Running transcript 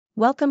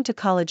Welcome to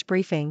College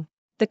Briefing.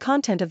 The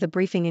content of the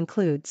briefing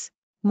includes: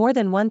 more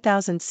than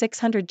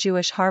 1,600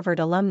 Jewish Harvard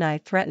alumni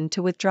threaten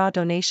to withdraw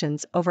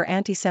donations over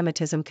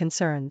antisemitism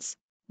concerns.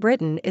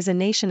 Britain is a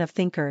nation of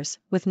thinkers,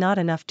 with not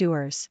enough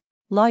doers.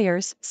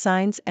 Lawyers,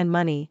 signs and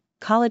money.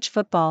 College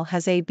football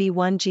has a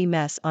B1G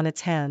mess on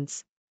its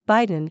hands.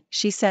 Biden,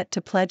 she set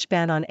to pledge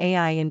ban on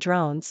AI in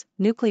drones,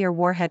 nuclear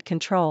warhead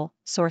control,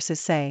 sources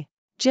say.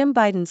 Jim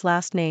Biden's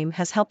last name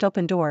has helped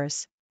open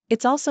doors.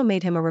 It's also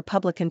made him a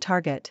Republican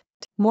target.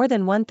 More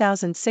than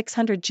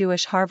 1,600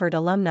 Jewish Harvard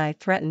alumni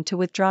threaten to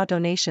withdraw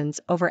donations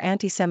over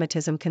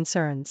antisemitism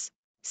concerns.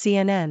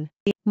 CNN.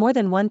 More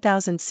than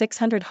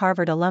 1,600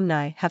 Harvard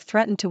alumni have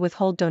threatened to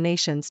withhold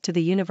donations to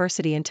the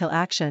university until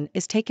action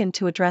is taken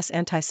to address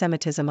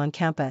antisemitism on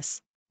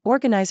campus.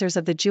 Organizers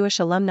of the Jewish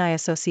Alumni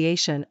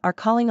Association are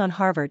calling on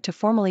Harvard to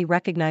formally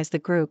recognize the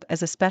group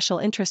as a special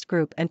interest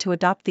group and to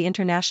adopt the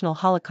International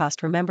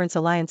Holocaust Remembrance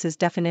Alliance's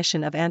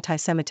definition of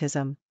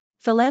antisemitism.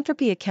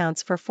 Philanthropy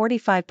accounts for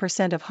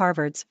 45% of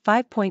Harvard's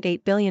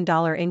 $5.8 billion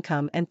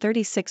income and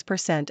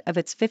 36% of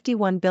its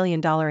 $51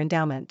 billion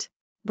endowment.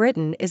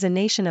 Britain is a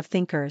nation of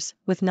thinkers,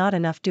 with not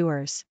enough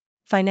doers.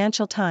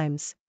 Financial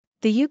Times.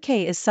 The UK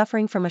is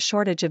suffering from a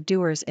shortage of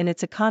doers in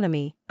its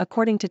economy,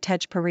 according to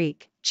Tej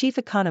Parikh, chief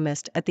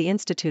economist at the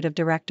Institute of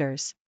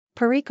Directors.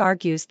 Parikh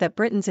argues that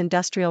Britain's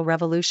industrial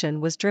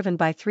revolution was driven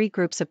by three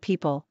groups of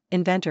people: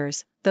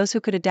 inventors, those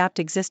who could adapt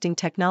existing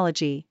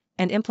technology,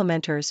 and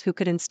implementers who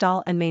could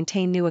install and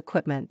maintain new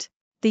equipment.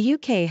 The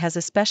UK has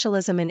a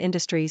specialism in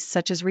industries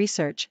such as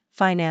research,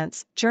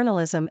 finance,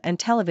 journalism and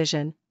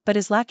television, but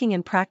is lacking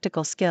in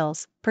practical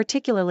skills,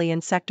 particularly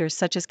in sectors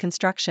such as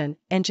construction,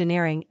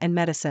 engineering and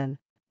medicine.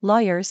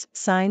 Lawyers,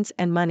 signs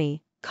and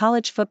money.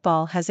 College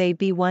football has a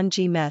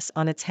B1G mess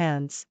on its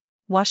hands.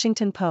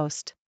 Washington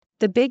Post.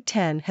 The Big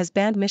Ten has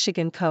banned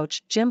Michigan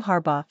coach Jim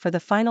Harbaugh for the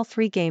final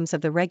 3 games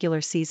of the regular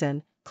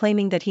season,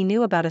 claiming that he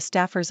knew about a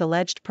staffer's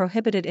alleged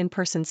prohibited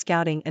in-person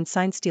scouting and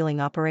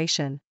sign-stealing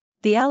operation.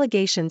 The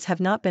allegations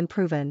have not been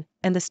proven,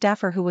 and the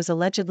staffer who was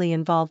allegedly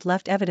involved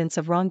left evidence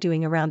of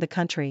wrongdoing around the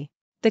country.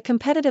 The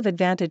competitive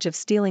advantage of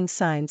stealing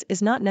signs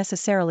is not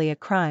necessarily a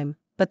crime,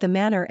 but the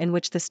manner in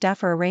which the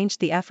staffer arranged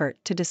the effort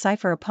to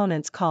decipher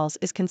opponents' calls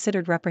is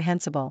considered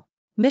reprehensible.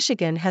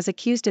 Michigan has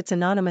accused its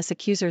anonymous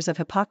accusers of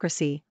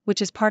hypocrisy,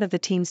 which is part of the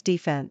team's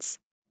defense.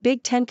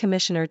 Big Ten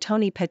Commissioner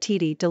Tony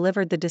Petitti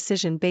delivered the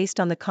decision based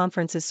on the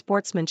conference's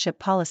sportsmanship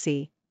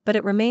policy, but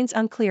it remains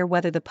unclear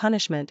whether the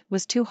punishment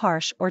was too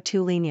harsh or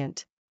too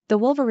lenient. The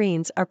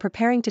Wolverines are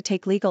preparing to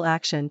take legal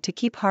action to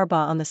keep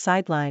Harbaugh on the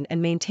sideline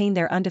and maintain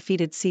their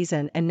undefeated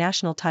season and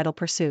national title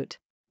pursuit.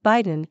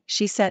 Biden,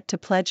 she set to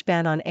pledge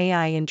ban on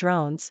AI in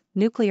drones,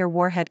 nuclear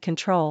warhead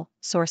control,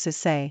 sources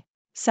say.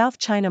 South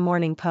China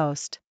Morning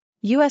Post.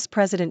 U.S.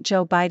 President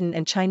Joe Biden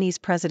and Chinese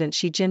President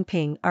Xi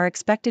Jinping are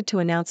expected to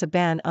announce a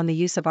ban on the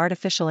use of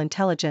artificial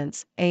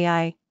intelligence,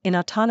 AI, in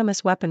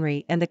autonomous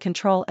weaponry and the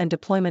control and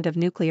deployment of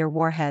nuclear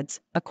warheads,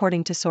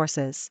 according to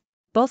sources.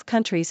 Both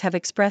countries have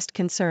expressed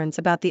concerns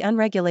about the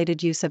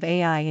unregulated use of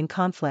AI in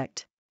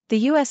conflict. The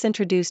U.S.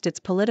 introduced its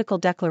political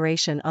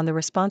declaration on the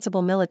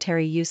responsible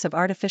military use of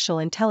artificial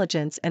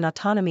intelligence and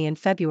autonomy in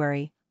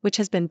February, which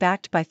has been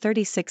backed by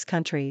 36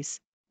 countries.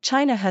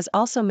 China has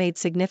also made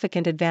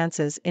significant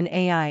advances in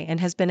AI and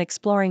has been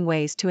exploring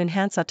ways to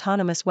enhance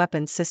autonomous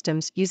weapons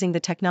systems using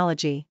the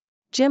technology.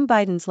 Jim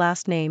Biden's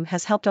last name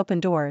has helped open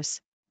doors.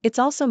 It's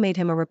also made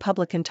him a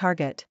Republican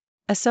target.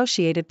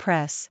 Associated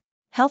Press.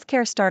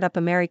 Healthcare startup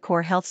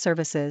AmeriCorps Health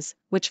Services,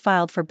 which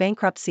filed for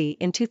bankruptcy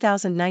in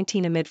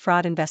 2019 amid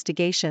fraud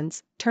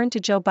investigations, turned to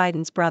Joe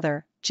Biden's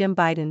brother, Jim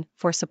Biden,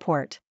 for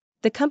support.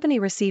 The company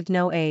received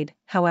no aid,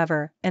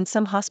 however, and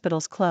some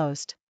hospitals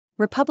closed.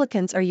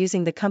 Republicans are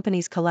using the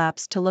company's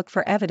collapse to look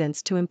for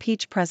evidence to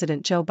impeach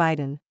President Joe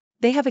Biden.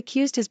 They have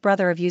accused his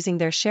brother of using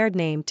their shared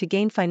name to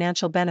gain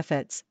financial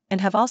benefits, and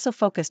have also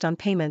focused on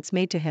payments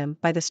made to him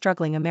by the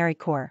struggling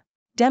AmeriCorps.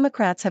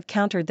 Democrats have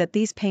countered that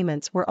these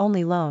payments were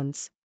only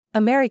loans.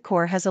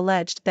 AmeriCorps has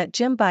alleged that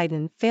Jim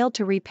Biden failed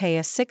to repay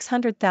a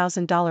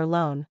 $600,000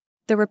 loan.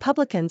 The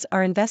Republicans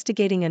are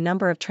investigating a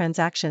number of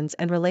transactions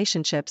and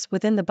relationships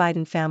within the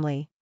Biden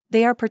family.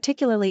 They are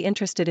particularly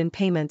interested in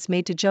payments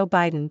made to Joe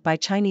Biden by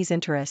Chinese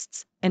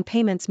interests, and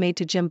payments made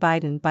to Jim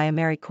Biden by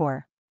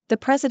AmeriCorps. The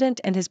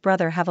president and his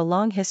brother have a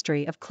long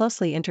history of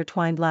closely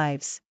intertwined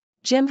lives.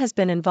 Jim has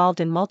been involved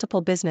in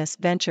multiple business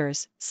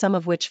ventures, some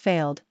of which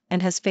failed,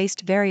 and has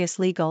faced various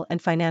legal and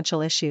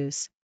financial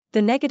issues.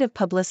 The negative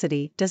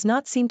publicity does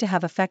not seem to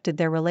have affected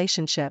their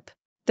relationship.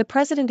 The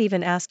president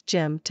even asked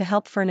Jim to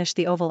help furnish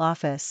the Oval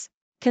Office.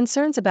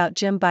 Concerns about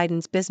Jim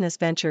Biden's business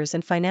ventures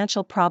and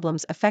financial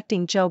problems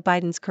affecting Joe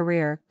Biden's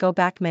career go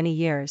back many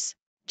years.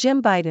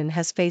 Jim Biden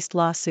has faced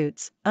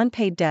lawsuits,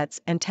 unpaid debts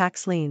and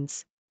tax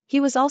liens. He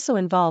was also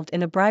involved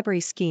in a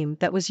bribery scheme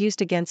that was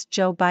used against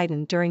Joe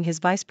Biden during his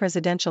vice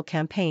presidential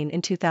campaign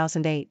in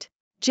 2008.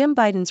 Jim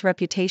Biden's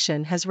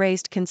reputation has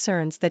raised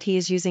concerns that he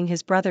is using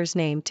his brother's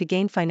name to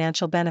gain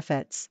financial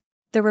benefits.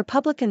 The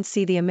Republicans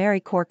see the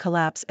AmeriCorps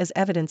collapse as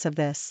evidence of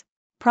this.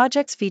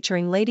 Projects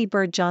featuring Lady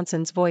Bird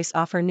Johnson's voice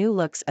offer new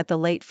looks at the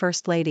late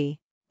First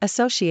Lady.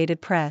 Associated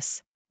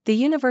Press. The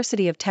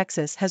University of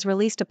Texas has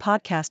released a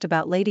podcast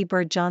about Lady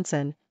Bird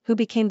Johnson, who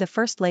became the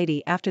First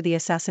Lady after the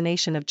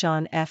assassination of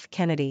John F.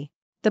 Kennedy.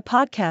 The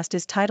podcast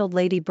is titled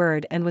Lady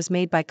Bird and was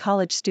made by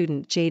college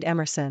student Jade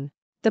Emerson.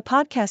 The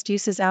podcast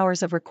uses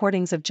hours of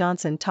recordings of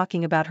Johnson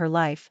talking about her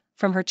life,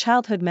 from her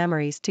childhood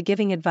memories to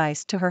giving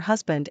advice to her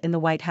husband in the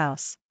White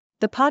House.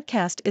 The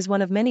podcast is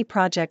one of many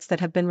projects that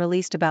have been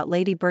released about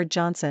Lady Bird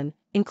Johnson,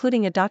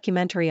 including a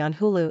documentary on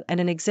Hulu and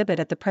an exhibit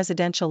at the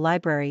Presidential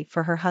Library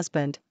for her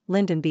husband,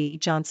 Lyndon B.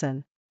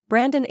 Johnson.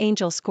 Brandon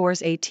Angel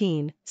scores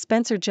 18,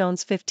 Spencer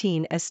Jones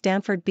 15 as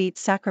Stanford beats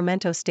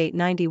Sacramento State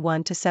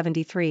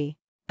 91-73.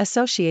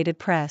 Associated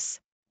Press.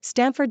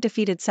 Stanford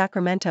defeated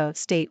Sacramento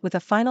State with a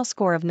final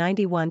score of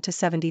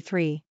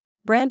 91-73.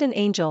 Brandon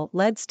Angel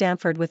led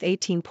Stanford with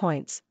 18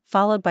 points,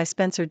 followed by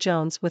Spencer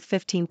Jones with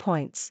 15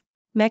 points.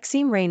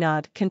 Maxime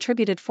Reynaud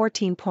contributed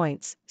 14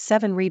 points,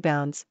 7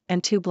 rebounds,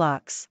 and 2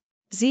 blocks.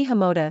 Z.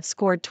 Hamoda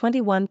scored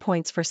 21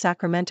 points for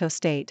Sacramento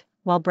State,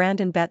 while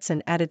Brandon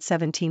Betson added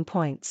 17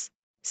 points.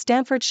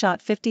 Stanford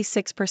shot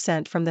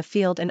 56% from the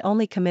field and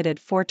only committed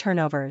 4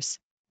 turnovers.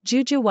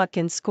 Juju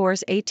Watkins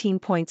scores 18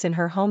 points in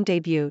her home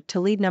debut to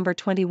lead number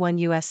 21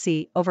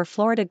 USC over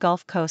Florida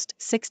Gulf Coast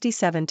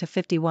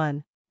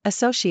 67-51.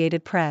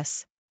 Associated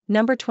Press.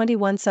 Number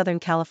 21 Southern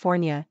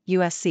California,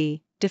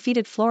 USC,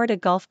 defeated Florida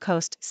Gulf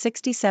Coast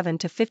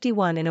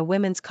 67-51 in a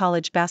women's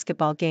college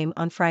basketball game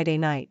on Friday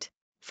night.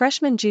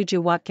 Freshman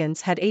Juju Watkins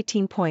had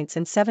 18 points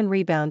and 7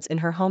 rebounds in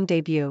her home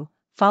debut,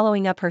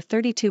 following up her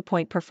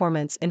 32-point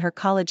performance in her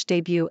college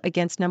debut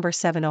against number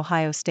 7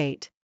 Ohio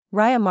State.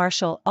 Raya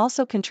Marshall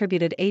also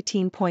contributed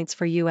 18 points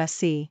for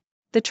USC.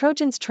 The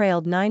Trojans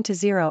trailed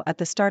 9-0 at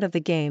the start of the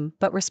game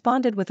but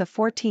responded with a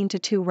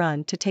 14-2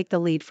 run to take the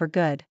lead for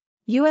good.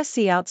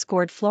 USC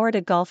outscored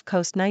Florida Gulf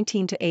Coast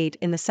 19-8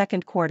 in the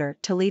second quarter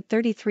to lead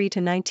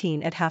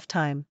 33-19 at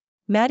halftime.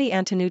 Maddie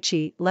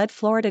Antonucci led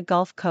Florida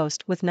Gulf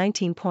Coast with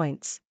 19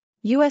 points.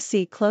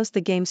 USC closed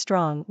the game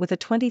strong with a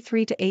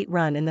 23-8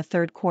 run in the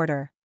third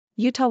quarter.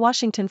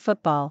 Utah-Washington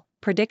football,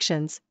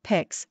 predictions,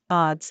 picks,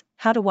 odds,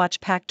 how to watch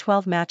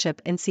Pac-12 matchup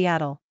in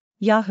Seattle.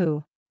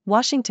 Yahoo!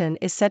 Washington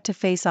is set to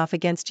face off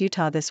against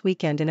Utah this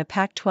weekend in a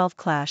Pac-12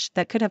 clash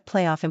that could have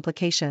playoff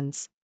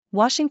implications.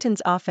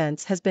 Washington's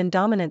offense has been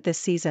dominant this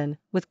season,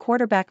 with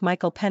quarterback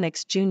Michael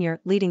Penix Jr.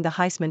 leading the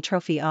Heisman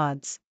Trophy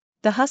odds.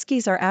 The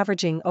Huskies are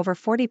averaging over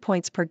 40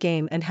 points per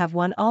game and have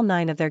won all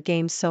 9 of their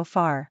games so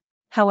far.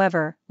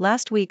 However,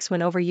 last week's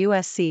win over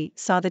USC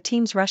saw the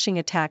team's rushing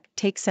attack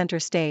take center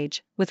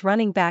stage, with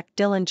running back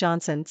Dylan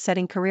Johnson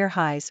setting career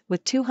highs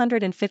with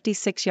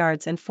 256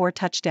 yards and 4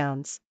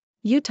 touchdowns.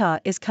 Utah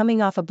is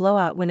coming off a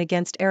blowout win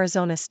against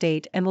Arizona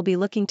State and will be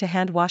looking to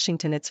hand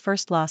Washington its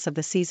first loss of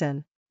the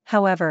season.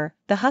 However,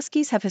 the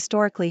Huskies have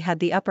historically had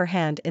the upper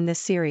hand in this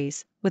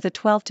series, with a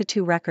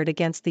 12-2 record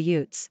against the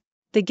Utes.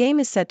 The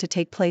game is set to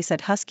take place at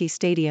Husky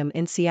Stadium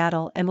in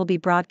Seattle and will be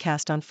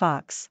broadcast on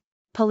Fox.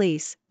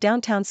 Police,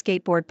 downtown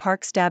skateboard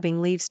park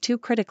stabbing leaves 2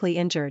 critically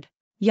injured.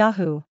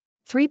 Yahoo!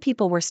 3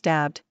 people were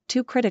stabbed,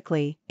 2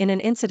 critically, in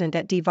an incident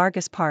at D.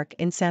 Vargas Park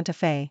in Santa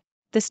Fe.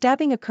 The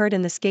stabbing occurred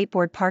in the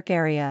skateboard park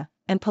area,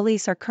 and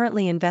police are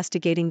currently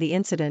investigating the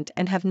incident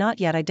and have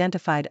not yet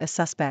identified a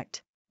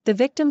suspect. The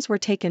victims were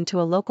taken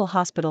to a local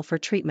hospital for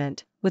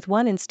treatment, with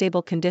 1 in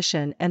stable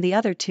condition and the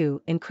other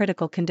 2 in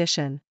critical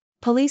condition.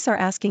 Police are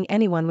asking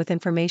anyone with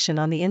information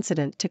on the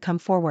incident to come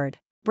forward.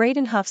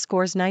 Braden Huff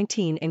scores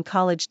 19 in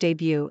college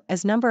debut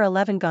as number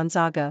 11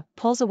 Gonzaga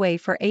pulls away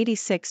for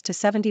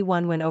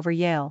 86-71 win over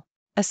Yale.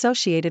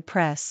 Associated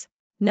Press.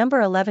 Number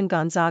 11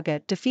 Gonzaga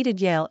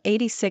defeated Yale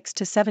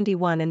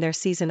 86-71 in their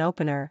season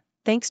opener,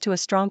 thanks to a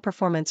strong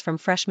performance from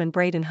freshman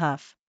Braden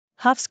Huff.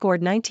 Huff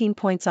scored 19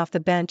 points off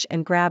the bench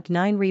and grabbed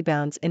 9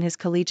 rebounds in his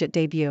collegiate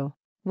debut.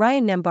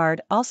 Ryan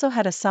Nembhard also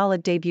had a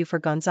solid debut for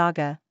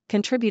Gonzaga,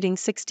 contributing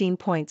 16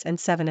 points and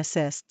 7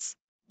 assists.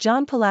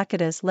 John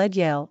Palakidis led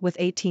Yale with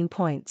 18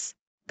 points.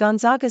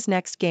 Gonzaga's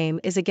next game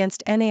is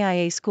against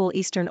NAIA school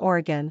Eastern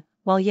Oregon,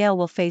 while Yale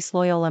will face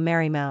Loyola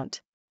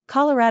Marymount.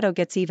 Colorado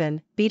gets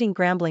even, beating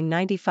Grambling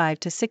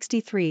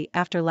 95-63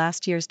 after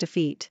last year's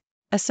defeat.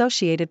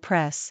 Associated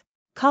Press.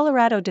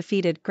 Colorado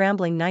defeated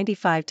Grambling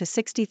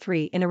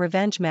 95-63 in a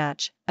revenge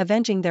match,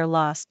 avenging their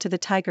loss to the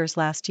Tigers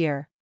last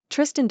year.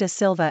 Tristan da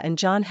Silva and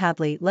John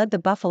Hadley led the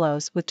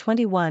Buffaloes with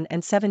 21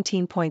 and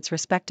 17 points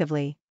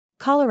respectively.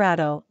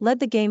 Colorado led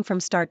the game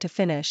from start to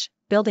finish,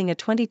 building a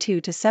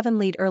 22-7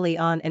 lead early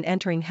on and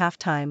entering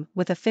halftime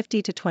with a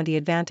 50-20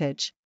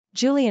 advantage.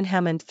 Julian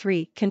Hammond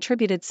III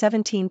contributed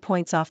 17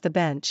 points off the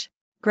bench.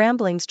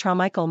 Grambling's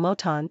Tramichael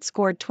Moton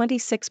scored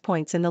 26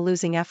 points in the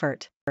losing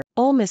effort.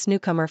 Ole Miss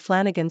newcomer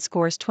Flanagan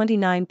scores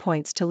 29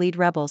 points to lead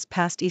Rebels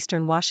past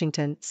Eastern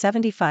Washington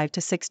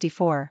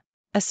 75-64.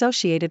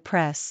 Associated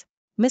Press.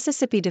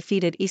 Mississippi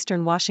defeated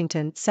Eastern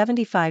Washington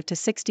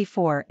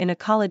 75-64 in a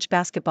college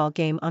basketball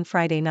game on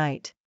Friday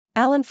night.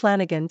 Alan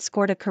Flanagan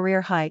scored a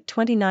career-high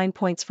 29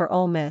 points for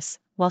Ole Miss,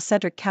 while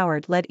Cedric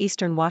Coward led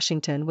Eastern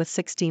Washington with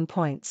 16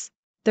 points.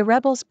 The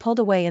Rebels pulled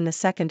away in the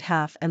second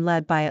half and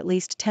led by at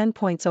least 10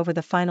 points over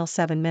the final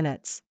 7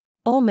 minutes.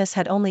 Ole Miss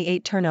had only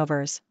 8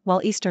 turnovers, while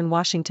Eastern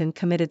Washington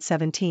committed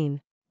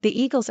 17.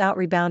 The Eagles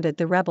out-rebounded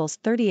the Rebels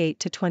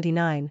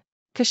 38-29.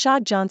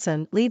 Keshad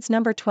Johnson leads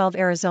number 12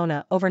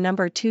 Arizona over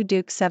number 2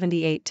 Duke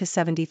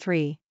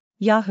 78-73.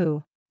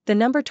 Yahoo! The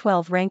number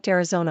 12 ranked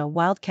Arizona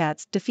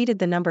Wildcats defeated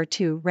the number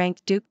 2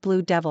 ranked Duke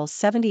Blue Devils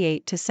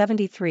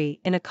 78-73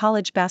 in a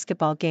college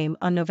basketball game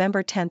on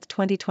November 10,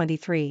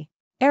 2023.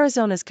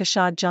 Arizona's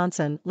Keshad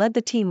Johnson led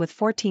the team with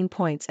 14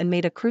 points and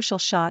made a crucial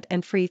shot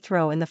and free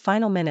throw in the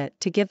final minute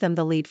to give them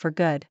the lead for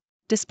good.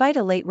 Despite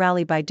a late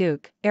rally by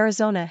Duke,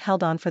 Arizona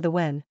held on for the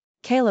win.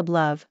 Caleb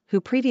Love, who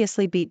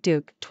previously beat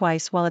Duke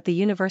twice while at the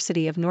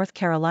University of North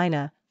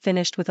Carolina,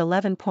 finished with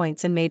 11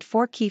 points and made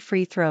 4 key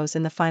free throws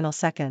in the final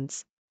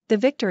seconds. The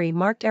victory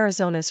marked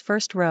Arizona's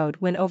first road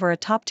win over a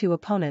top 2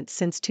 opponent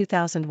since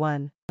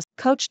 2001.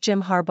 Coach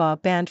Jim Harbaugh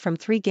banned from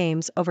 3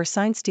 games over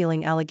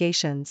sign-stealing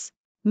allegations.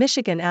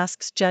 Michigan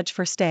asks judge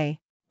for stay.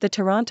 The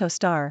Toronto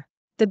Star.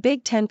 The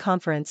Big Ten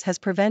Conference has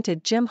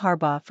prevented Jim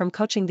Harbaugh from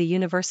coaching the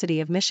University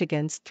of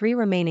Michigan's 3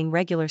 remaining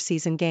regular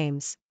season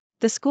games.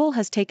 The school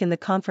has taken the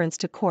conference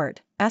to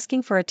court,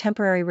 asking for a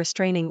temporary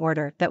restraining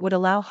order that would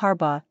allow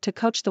Harbaugh to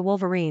coach the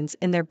Wolverines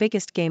in their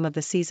biggest game of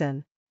the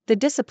season. The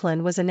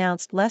discipline was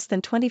announced less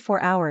than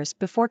 24 hours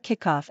before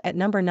kickoff at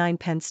number 9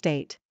 Penn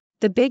State.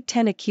 The Big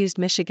Ten accused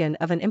Michigan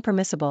of an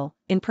impermissible,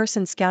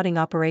 in-person scouting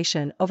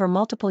operation over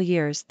multiple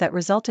years that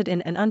resulted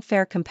in an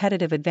unfair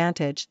competitive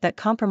advantage that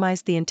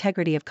compromised the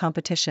integrity of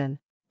competition.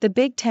 The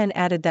Big Ten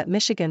added that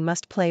Michigan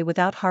must play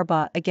without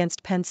Harbaugh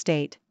against Penn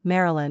State,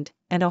 Maryland,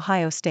 and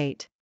Ohio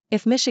State.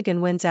 If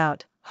Michigan wins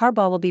out,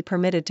 Harbaugh will be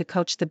permitted to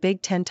coach the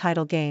Big Ten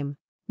title game.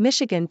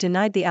 Michigan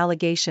denied the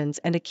allegations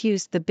and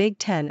accused the Big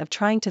Ten of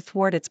trying to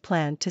thwart its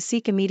plan to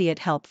seek immediate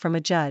help from a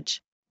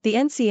judge. The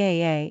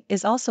NCAA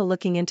is also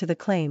looking into the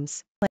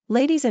claims.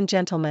 Ladies and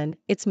gentlemen,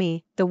 it's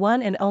me, the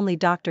one and only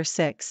Dr.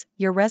 Six,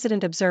 your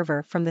resident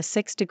observer from the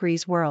 6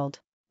 Degrees world.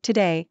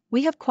 Today,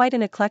 we have quite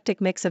an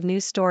eclectic mix of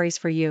news stories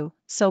for you,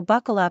 so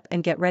buckle up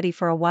and get ready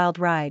for a wild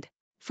ride.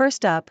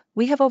 First up,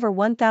 we have over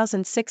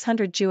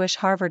 1,600 Jewish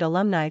Harvard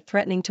alumni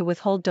threatening to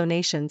withhold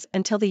donations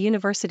until the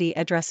university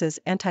addresses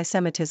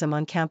antisemitism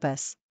on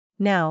campus.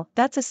 Now,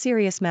 that's a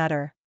serious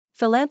matter.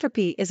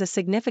 Philanthropy is a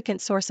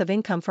significant source of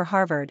income for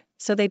Harvard,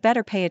 so they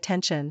better pay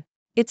attention.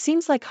 It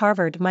seems like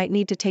Harvard might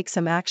need to take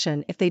some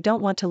action if they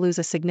don't want to lose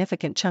a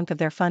significant chunk of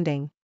their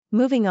funding.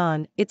 Moving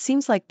on, it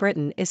seems like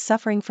Britain is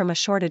suffering from a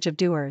shortage of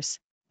doers.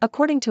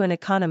 According to an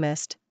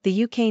economist,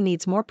 the UK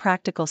needs more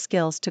practical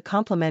skills to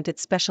complement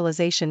its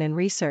specialization in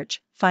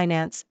research,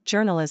 finance,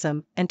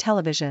 journalism, and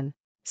television.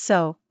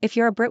 So, if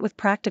you're a Brit with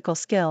practical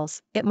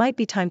skills, it might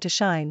be time to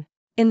shine.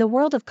 In the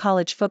world of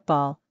college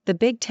football, the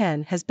Big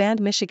Ten has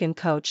banned Michigan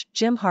coach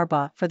Jim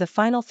Harbaugh for the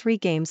final 3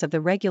 games of the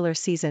regular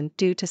season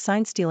due to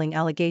sign-stealing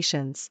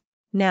allegations.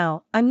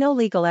 Now, I'm no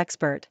legal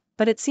expert,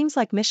 but it seems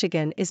like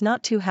Michigan is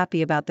not too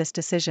happy about this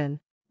decision.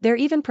 They're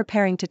even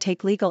preparing to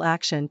take legal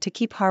action to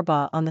keep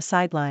Harbaugh on the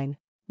sideline.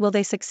 Will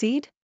they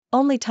succeed?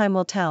 Only time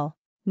will tell.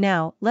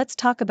 Now, let's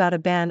talk about a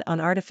ban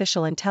on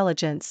artificial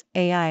intelligence,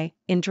 AI,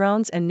 in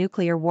drones and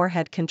nuclear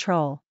warhead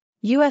control.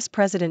 U.S.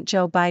 President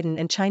Joe Biden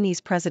and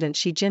Chinese President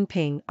Xi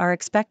Jinping are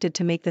expected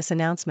to make this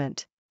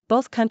announcement.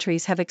 Both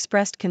countries have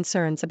expressed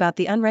concerns about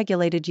the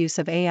unregulated use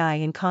of AI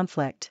in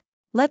conflict.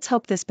 Let's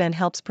hope this ban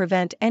helps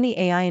prevent any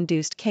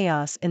AI-induced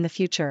chaos in the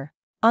future.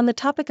 On the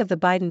topic of the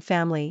Biden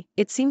family,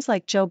 it seems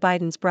like Joe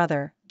Biden's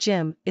brother,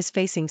 Jim, is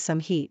facing some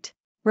heat.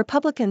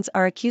 Republicans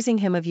are accusing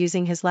him of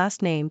using his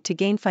last name to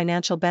gain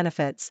financial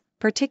benefits,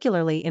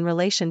 particularly in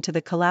relation to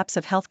the collapse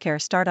of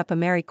healthcare startup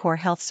AmeriCorps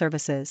Health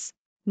Services.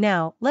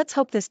 Now, let's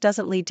hope this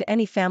doesn't lead to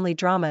any family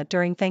drama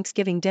during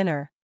Thanksgiving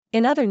dinner.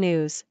 In other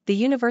news, the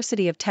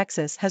University of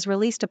Texas has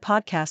released a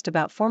podcast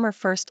about former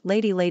First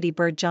Lady Lady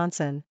Bird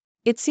Johnson.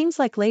 It seems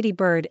like Lady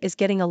Bird is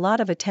getting a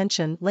lot of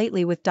attention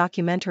lately with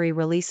documentary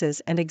releases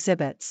and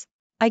exhibits.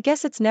 I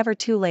guess it's never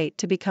too late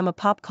to become a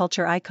pop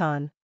culture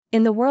icon.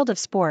 In the world of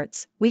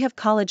sports, we have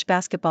college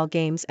basketball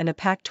games and a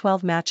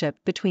Pac-12 matchup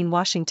between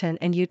Washington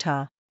and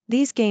Utah.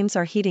 These games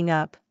are heating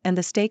up, and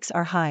the stakes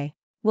are high.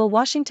 Will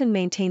Washington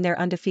maintain their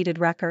undefeated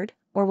record,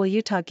 or will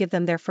Utah give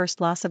them their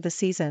first loss of the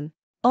season?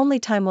 Only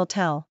time will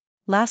tell.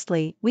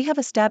 Lastly, we have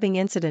a stabbing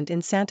incident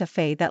in Santa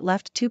Fe that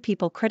left 2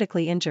 people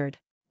critically injured.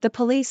 The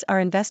police are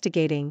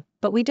investigating,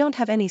 but we don't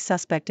have any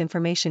suspect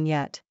information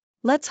yet.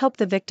 Let's hope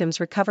the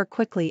victims recover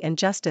quickly and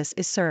justice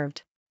is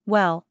served.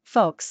 Well,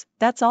 folks,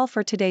 that's all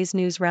for today's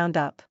news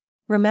roundup.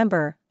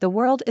 Remember, the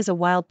world is a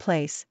wild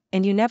place,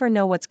 and you never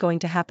know what's going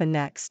to happen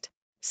next.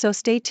 So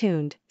stay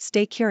tuned,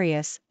 stay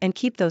curious, and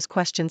keep those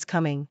questions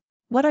coming.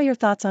 What are your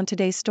thoughts on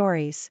today's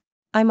stories?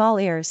 I'm all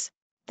ears.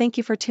 Thank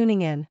you for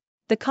tuning in.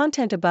 The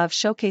content above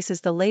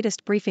showcases the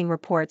latest briefing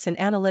reports and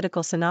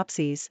analytical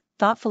synopses,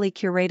 thoughtfully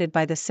curated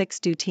by the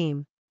 6Do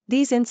team.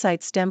 These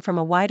insights stem from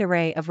a wide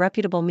array of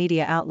reputable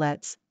media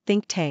outlets,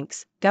 think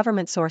tanks,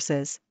 government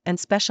sources, and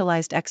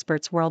specialized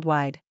experts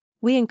worldwide.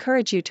 We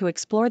encourage you to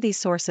explore these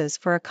sources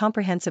for a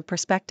comprehensive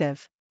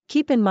perspective.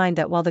 Keep in mind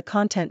that while the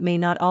content may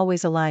not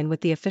always align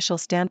with the official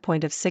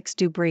standpoint of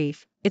 6Do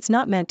Brief, it's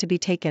not meant to be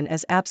taken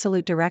as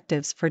absolute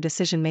directives for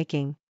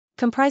decision-making.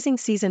 Comprising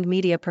seasoned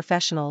media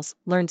professionals,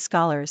 learned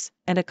scholars,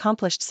 and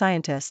accomplished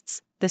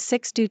scientists, the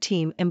 6Do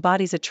team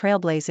embodies a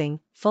trailblazing,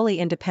 fully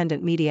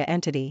independent media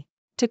entity.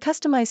 To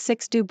customize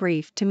 6Do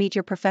Brief to meet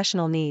your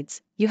professional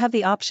needs, you have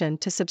the option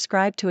to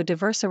subscribe to a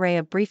diverse array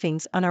of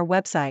briefings on our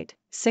website,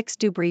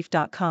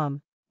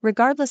 6dobrief.com.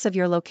 Regardless of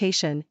your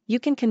location, you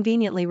can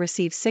conveniently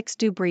receive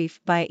 6Do Brief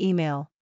via email.